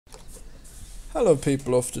Hello,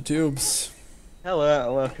 people of the tubes. Hello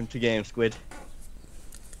and welcome to Game Squid.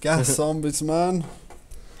 Gas zombies, man.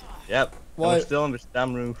 Yep, Why? I'm still on this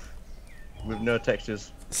damn roof with no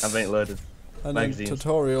textures. I ain't loaded And then magazines.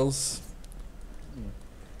 tutorials.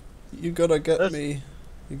 You gotta get There's- me.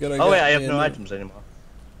 You gotta Oh get wait, I me have a no new- items anymore.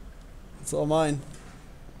 It's all mine.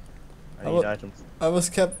 I need items. I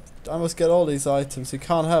must get all these items. You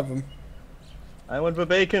can't have them. I want the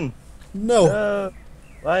bacon. No. No.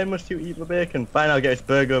 Why must you eat the bacon? Fine, I'll get this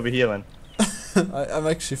burger over here then. I'm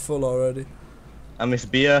actually full already. And this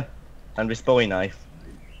beer and this bowie knife.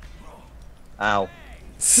 Ow.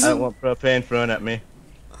 I don't want propane thrown at me.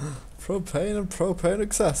 Propane and propane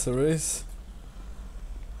accessories.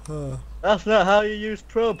 That's not how you use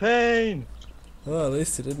propane! Well, at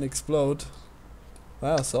least it didn't explode.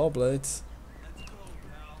 Wow, saw blades.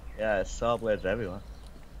 Yeah, it's saw blades everywhere.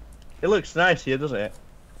 It looks nice here, doesn't it?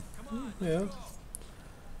 Yeah.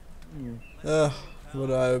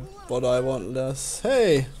 But I want less.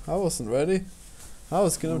 Hey, I wasn't ready. I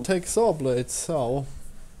was gonna take saw blades, so.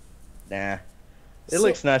 Nah. It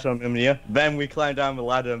looks nice on him here. Then we climb down the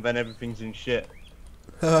ladder and then everything's in shit.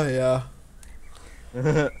 Oh yeah.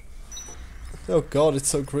 Oh god, it's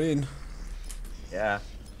so green. Yeah.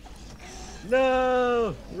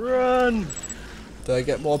 No! Run! Do I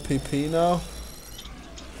get more PP now?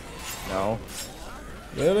 No.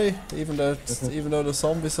 Really? Even though the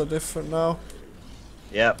zombies are different now?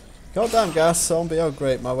 Yep. Goddamn gas zombie, oh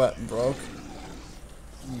great, my weapon broke.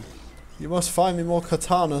 You must find me more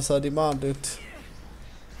katanas, I demand it.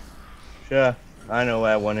 Sure. I know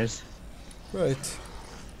where one is. Great.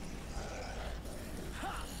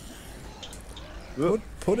 Whoop.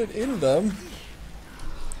 Put it in them.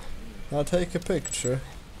 I'll take a picture.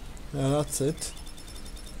 Yeah, that's it.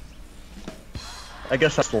 I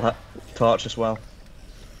guess that's the torch as well.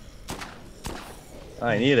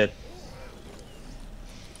 I need it.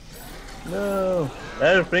 No!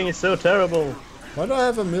 Everything is so terrible! Why do I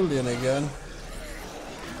have 1,000,000 again?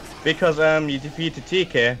 Because you defeated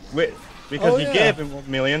TK, because Oh, you yeah. gave him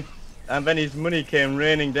 1,000,000, and then his money came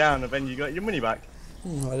raining down, and then you got your money back.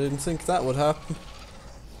 I didn't think that would happen.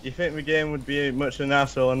 You think the game would be much of an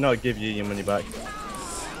asshole and not give you your money back?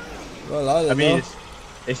 Well, I I don't mean, know.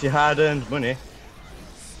 it's your hard-earned money,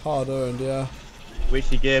 Hard earned, yeah.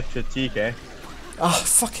 which you gave to TK. Ah,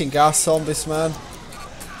 fucking gas zombies, man.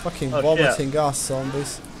 Fucking Oh, vomiting gas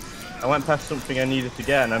zombies. I went past something I needed to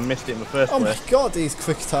get and I missed it in the first Oh my place. god, these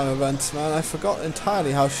quick time events, man. I forgot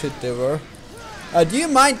entirely how shit they were. Do you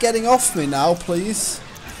mind getting off me now, please?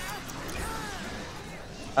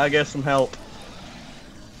 I get some help.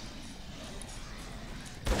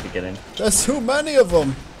 Let me get in. There's too many of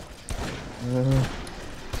them.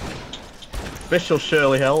 This will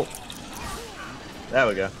surely help. There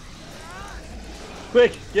we go.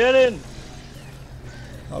 Quick, get in!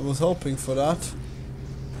 I was hoping for that.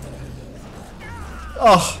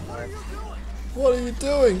 Oh! What are you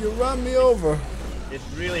doing? You ran me over. It's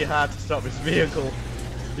really hard to stop this vehicle.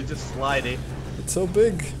 It's just sliding. It's so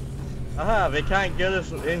big. Aha, they can't get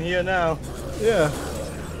us in here now. Yeah.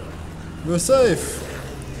 We're safe.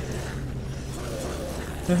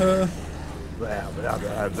 Blah, blah,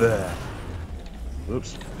 blah, blah.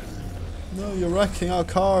 Oops. No, you're wrecking our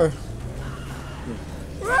car.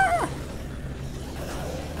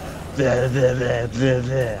 Blah, blah, blah, blah,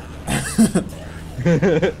 blah.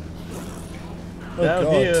 Oh Down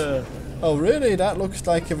god. here. Oh really? That looks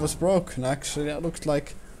like it was broken actually. That looks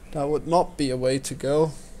like that would not be a way to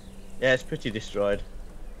go. Yeah, it's pretty destroyed.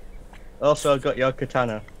 Also, I got your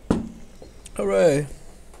katana. Hooray.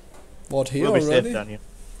 What, here We'll be safe already? down here.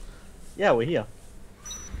 Yeah, we're here.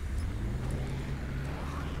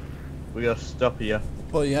 We gotta stop here.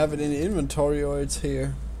 Well, you have it in the inventory or it's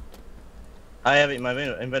here. I have it in my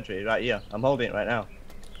inventory right here. I'm holding it right now.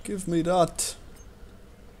 Give me that.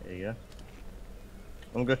 There you go.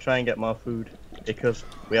 I'm gonna try and get more food because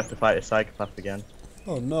we have to fight a psychopath again.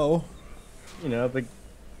 Oh no. You know, the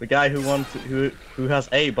guy who who has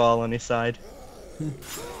a ball on his side.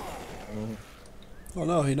 Oh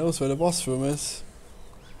no, he knows where the boss room is.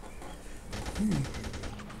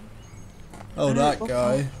 Oh, that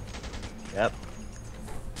guy. Yep.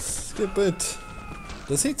 Skip it.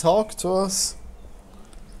 Does he talk to us?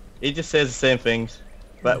 He just says the same things,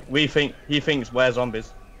 but he thinks we're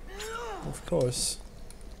zombies. Of course.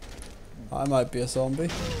 I might be a zombie.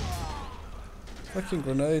 Fucking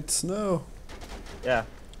grenades, no. Yeah.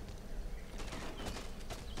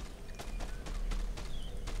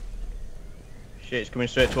 Shit, it's coming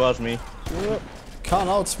straight towards me. Yep. Can't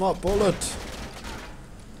outsmart bullet.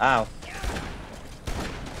 Ow.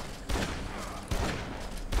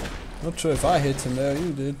 Not sure if I hit him there,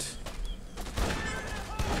 you did.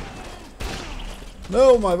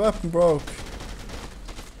 No, my weapon broke.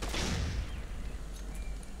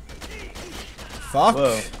 Fuck.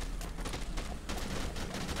 Whoa.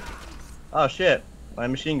 Oh shit, my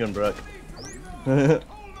machine gun broke.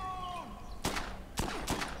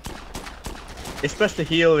 It's best to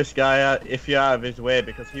heal this guy if you're out of his way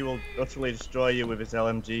because he will utterly destroy you with his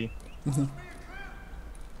LMG.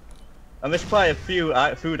 And there's quite a few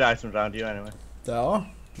food items around you anyway. There are?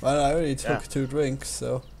 Well, I already took 2 drinks,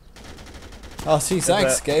 so... Oh, see,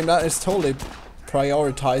 thanks game, that is totally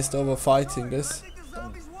prioritized over fighting this.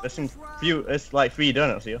 There's it's like 3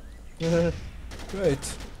 donuts here.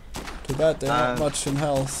 Great. Too bad they're not much in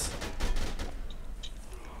health.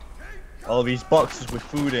 All these boxes with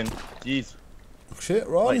food in, jeez. Shit,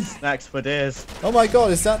 run! Like snacks for days. Oh my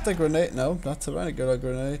god, is that the grenade? No, that's a regular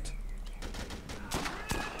grenade.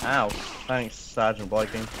 Ow. Thanks, Sergeant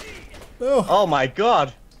Boykin. Oh. Oh my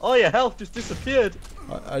god! All your health just disappeared!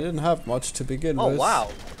 I didn't have much to begin with. Oh wow!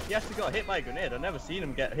 He actually got hit by a grenade. I've never seen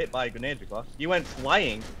him get hit by a grenade before. He went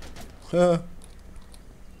flying. Yeah,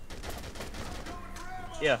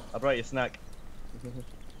 I brought you a snack.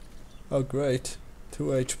 Oh great. 2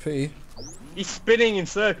 HP. He's spinning in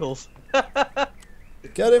circles.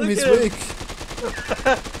 Get him, he's weak.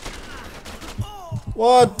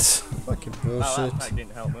 What? Fucking bullshit. Oh, that attack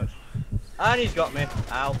didn't help much. And he's got me.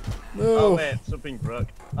 Ow. No. Oh wait, something broke.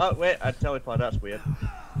 Oh wait, I teleport, that's weird.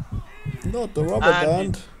 Not the rubber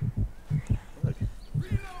band. Look.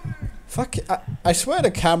 Fuck it. I swear the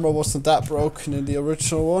camera wasn't that broken in the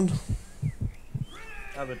original one.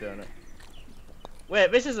 Have a donut.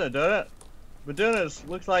 Wait, this isn't a donut. The donut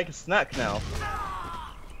looks like a snack now.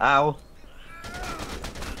 Ow.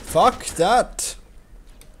 Fuck that.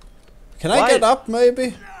 Can I get up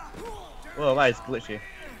maybe? Whoa, that is glitchy.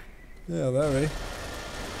 Yeah, very.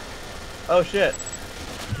 Oh shit.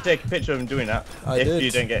 You can take a picture of him doing that. If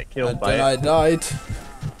you don't get killed by it. I died.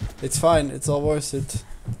 It's fine, it's all worth it.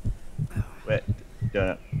 Wait,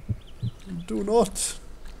 donut. Do not.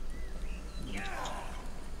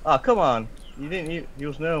 Oh, come on. You didn't. He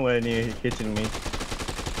was nowhere near hitting me.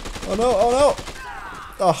 Oh no, oh no!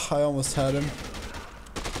 Oh, I almost had him.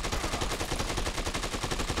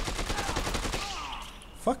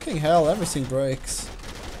 Fucking hell, everything breaks.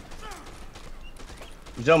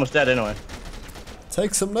 He's almost dead anyway.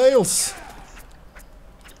 Take some nails!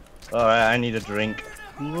 Alright, I need a drink.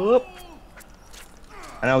 Whoop.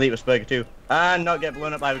 And I'll eat this burger too. And not get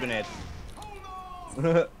blown up by a grenade.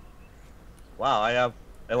 Wow, I have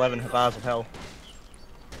 11 bars of health.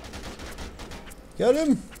 Get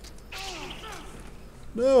him!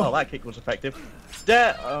 No! Oh, that kick was effective.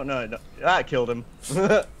 Dead! Oh no, no, that killed him.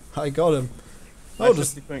 I got him. My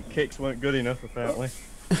 50-point kicks weren't good enough apparently.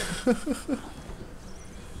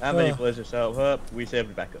 How many plays yourself up? We saved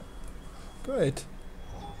Rebecca. Great.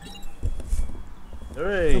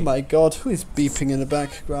 Hooray! Oh my god, who is beeping in the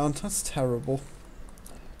background? That's terrible.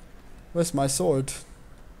 Where's my sword?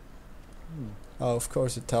 Oh, of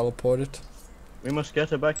course it teleported. We must get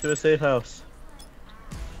her back to the safe house.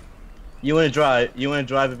 You wanna drive? You wanna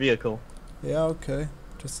drive a vehicle? Yeah, okay.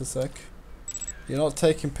 Just a sec. You're not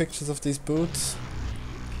taking pictures of these boots?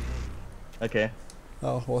 Okay.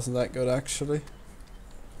 Oh, wasn't that good actually.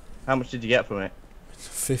 How much did you get from it?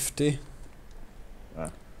 50.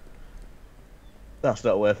 Ah. That's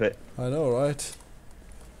not worth it. I know, right?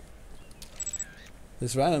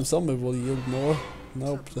 This random zombie will yield more.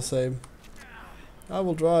 Nope, the same. I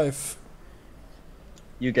will drive.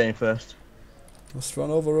 You going first. Must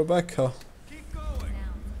run over Rebecca.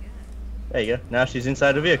 There you go. Now she's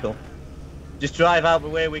inside the vehicle. Just drive out the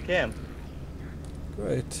way we came.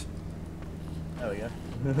 Great. There we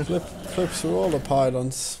go. Flip through all the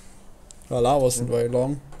pylons. Well, that wasn't very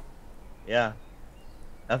long. Yeah.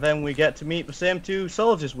 And then we get to meet the same 2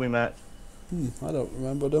 soldiers we met. I don't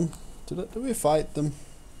remember them. Did we fight them?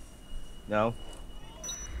 No.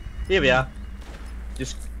 Here we are.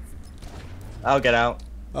 Just... I'll get out.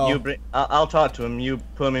 Oh. You bring... I'll talk to him. You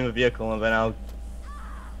put him in the vehicle and then I'll...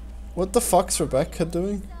 What the fuck's Rebecca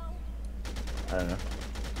doing? I don't know.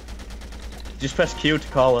 Just press Q to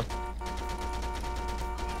call her.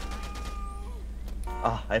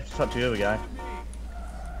 Ah, I have to talk to the other guy.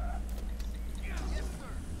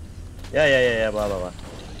 Yeah, blah blah blah.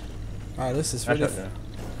 Ah, this is really...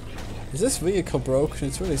 Is this vehicle broken?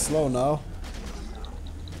 It's really slow now.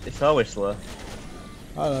 It's always slow.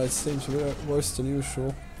 I don't know, it seems worse than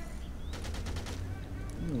usual.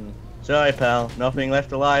 Sorry pal, nothing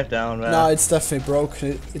left alive down there. No, it's definitely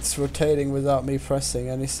broken. It's rotating without me pressing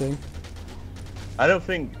anything. I don't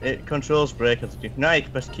think it controls brake as you. Now you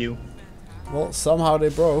can press Q. Well, somehow they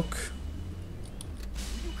broke.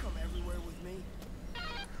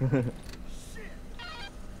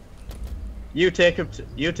 You take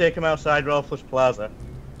him outside Rolfus Plaza.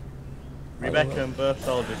 Rebecca and both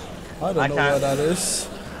soldiers. I don't know where that is.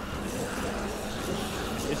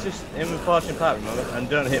 It's just in the Fortune Park, remember? And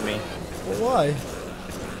don't hit me. But why?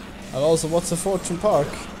 And also, what's a Fortune Park?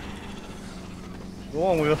 The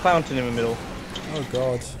one with a fountain in the middle. Oh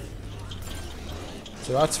god.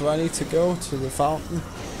 So that's where I need to go, to the fountain?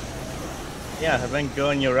 Yeah, and then go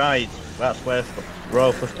on your right. That's where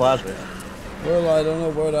Rolfus Plaza is. Well, I don't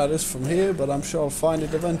know where that is from here, but I'm sure I'll find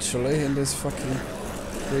it eventually in this fucking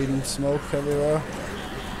green smoke everywhere.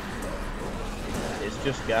 It's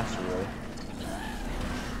just gas, really.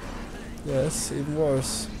 Yes, even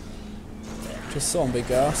worse. Just zombie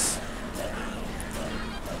gas.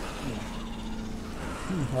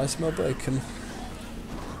 I smell bacon.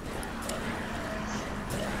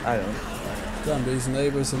 I don't. Damn these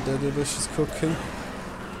neighbours and their delicious cooking.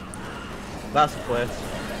 That's the place.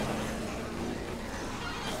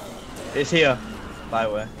 It's here, by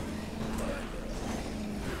the way.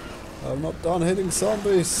 I'm not done hitting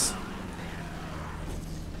zombies.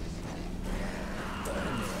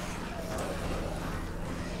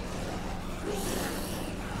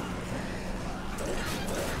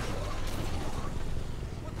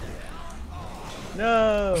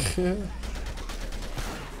 No!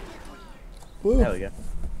 There we go.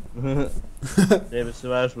 David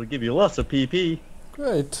survives will give you lots of PP.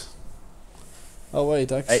 Great. Oh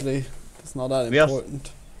wait, actually, it's not that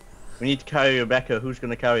important. We need to carry Rebecca. Who's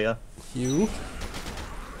gonna carry her? You?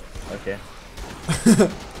 Okay.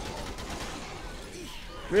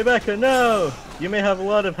 Rebecca, no! You may have a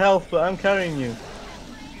lot of health, but I'm carrying you.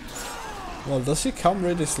 Well, does she come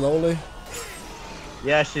really slowly?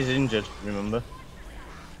 Yeah, she's injured, remember?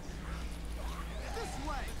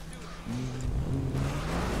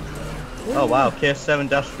 Oh wow,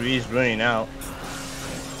 K7-3 is running out.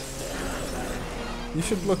 You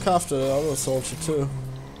should look after the other soldier too.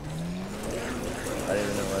 I don't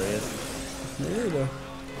even know where he is. Me either.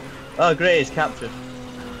 Oh great, he's captured.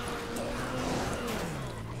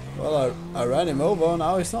 Well, I ran him over,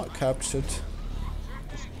 now he's not captured.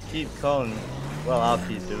 Just keep calling. Well, I'll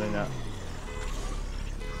keep doing that.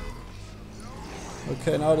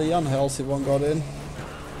 Okay, now the unhealthy one got in.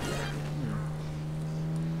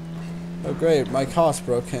 Oh great, my car's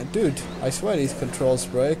broken. Dude, I swear these controls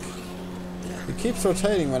break. It keeps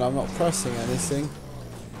rotating when I'm not pressing anything.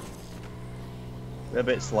 They're a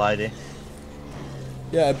bit slidey.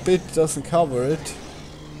 Yeah, a bit doesn't cover it.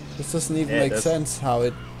 This doesn't even make sense how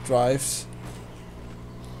it drives.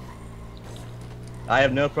 I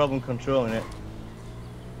have no problem controlling it.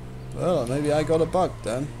 Well, maybe I got a bug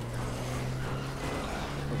then.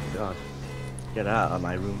 Oh god. Get out of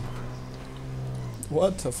my room.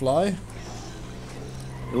 What, a fly?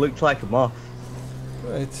 It looked like a moth.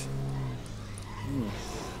 Great.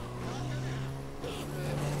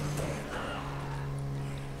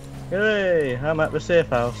 Hooray! I'm at the safe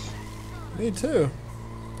house. Me too.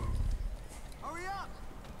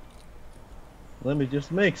 Let me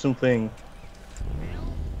just make something.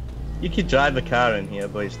 You could drive a car in here,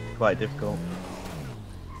 but it's quite difficult.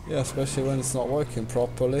 Yeah, especially when it's not working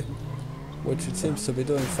properly. Which it seems to be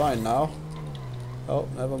doing fine now. Oh,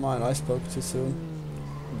 never mind, I spoke too soon.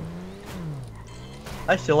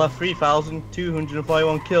 I still have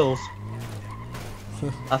 3,241 kills.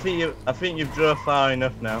 I think you've drove far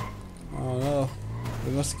enough now. Oh no,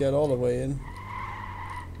 we must get all the way in.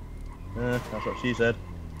 That's what she said.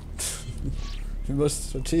 We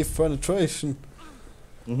must achieve penetration.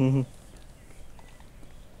 God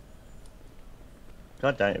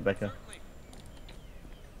damn it, Rebecca.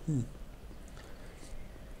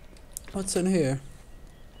 What's in here?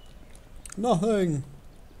 Nothing.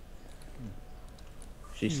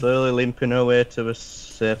 She's slowly limping her way to the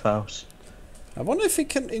safe house. I wonder if he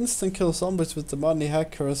can instant kill zombies with the money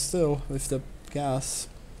hacker still, with the gas.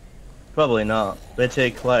 Probably not. They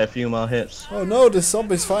take quite a few more hits. Oh no, the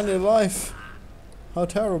zombie's finally alive. How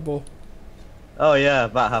terrible. Oh yeah,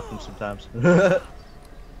 that happens sometimes.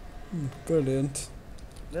 Brilliant.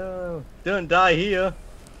 No, don't die here.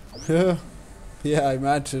 Yeah, I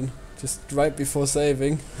imagine. Just right before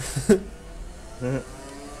saving.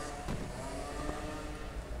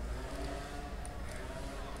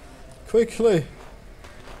 Quickly!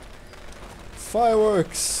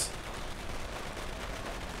 Fireworks!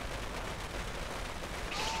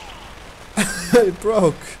 It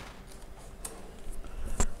broke!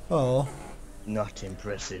 Oh. Not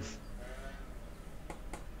impressive.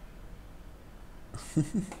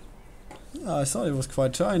 Oh, I thought it was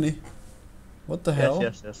quite shiny. What the hell?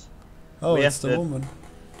 Yes. Oh, We it's have the to woman.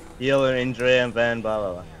 heal her injury and then blah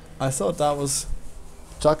blah blah. I thought that was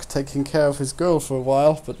Chuck taking care of his girl for a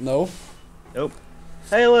while, but no. Nope.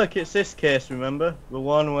 Hey look, it's this case, remember? The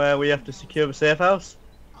one where we have to secure the safe house?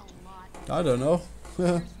 I don't know.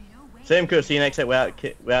 Same cutscene except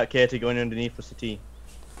without Katie going underneath the city.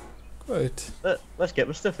 Great. Let's get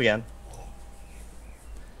the stuff again.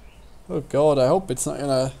 Oh god, I hope it's not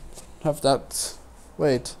gonna have that...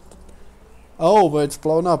 Wait. Oh, but it's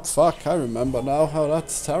blown up. Fuck, I remember now. How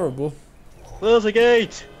that's terrible. Close the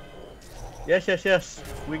gate! Yes.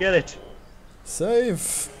 We get it.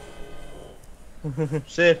 Save.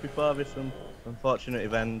 Safe before this unfortunate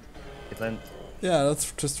event. Yeah,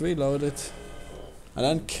 let's just reload it. And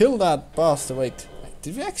then kill that bastard. Wait,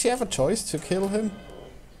 did we actually have a choice to kill him?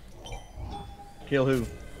 Kill who?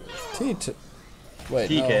 Wait,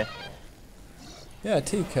 TK. no. Yeah,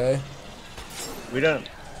 TK.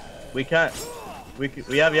 We can't.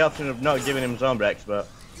 We have the option of not giving him Zombrex, but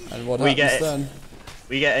And what happens then?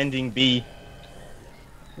 we get ending B.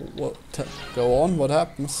 What? Go on. What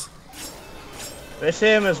happens? The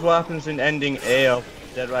same as what happens in ending A of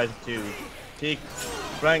Dead Rising 2.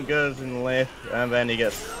 Frank goes in the left, and then he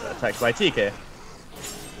gets attacked by TK.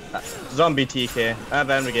 Zombie TK, and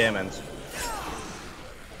then the game ends.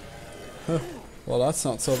 Well, that's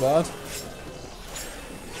not so bad.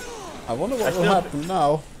 I wonder what will happen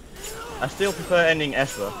now. I still prefer ending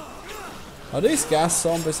S though. Are these gas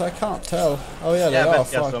zombies? I can't tell. Oh yeah, they Yeah, are.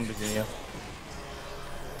 best gas Fuck. zombies in here.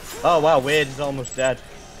 Oh wow, Wade is almost dead.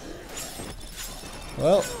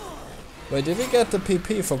 Well, wait, did we get the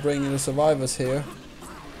PP for bringing the survivors here?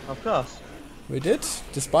 Of course. We did,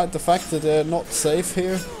 despite the fact that they're not safe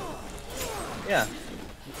here. Yeah.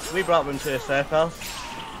 We brought them to a safe house.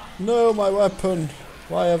 No, my weapon.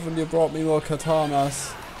 Why haven't you brought me more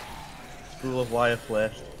katanas? Full of wire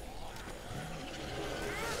flash.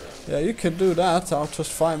 Yeah, you can do that. I'll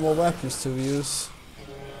just find more weapons to use.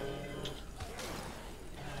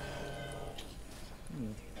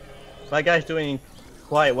 That guy's doing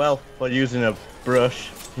quite well for using a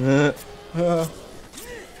brush. Yeah.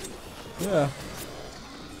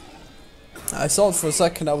 I thought for a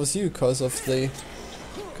second I was you because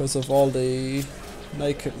of all the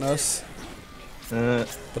nakedness. But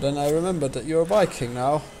then I remembered that you're a Viking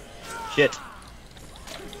now. Shit.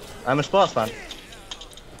 I'm a sports fan.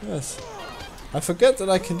 Yes. I forget that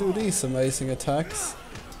I can do these amazing attacks.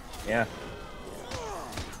 Yeah.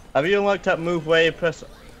 Have you unlocked that move where you press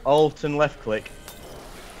Alt and left click?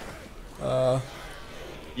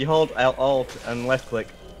 You hold Alt and left click,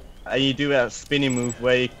 and you do that spinning move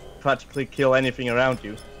where you practically kill anything around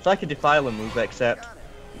you. It's like a Defiler move, except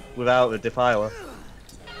without the Defiler.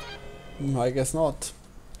 I guess not.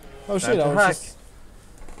 Oh Time shit, to I was hack.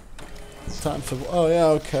 just... Time to... Oh yeah,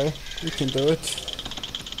 okay. You can do it.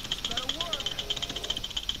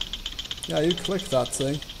 Yeah, you click that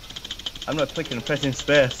thing. I'm not clicking, I'm pressing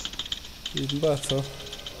space. Even better.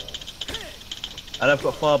 And I've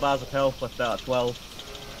got 4 bars of health left out of 12.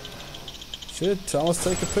 Shit, I must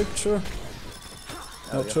take a picture. There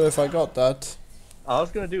we Not go. sure if I got that. I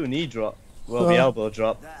was gonna do a knee drop. Well, the elbow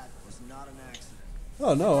drop. That was not an accident.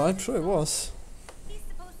 Oh no, I'm sure it was.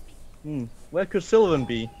 Where could Sullivan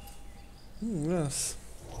be? Yes.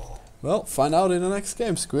 Well, find out in the next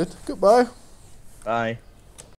game, Squid. Goodbye. Bye.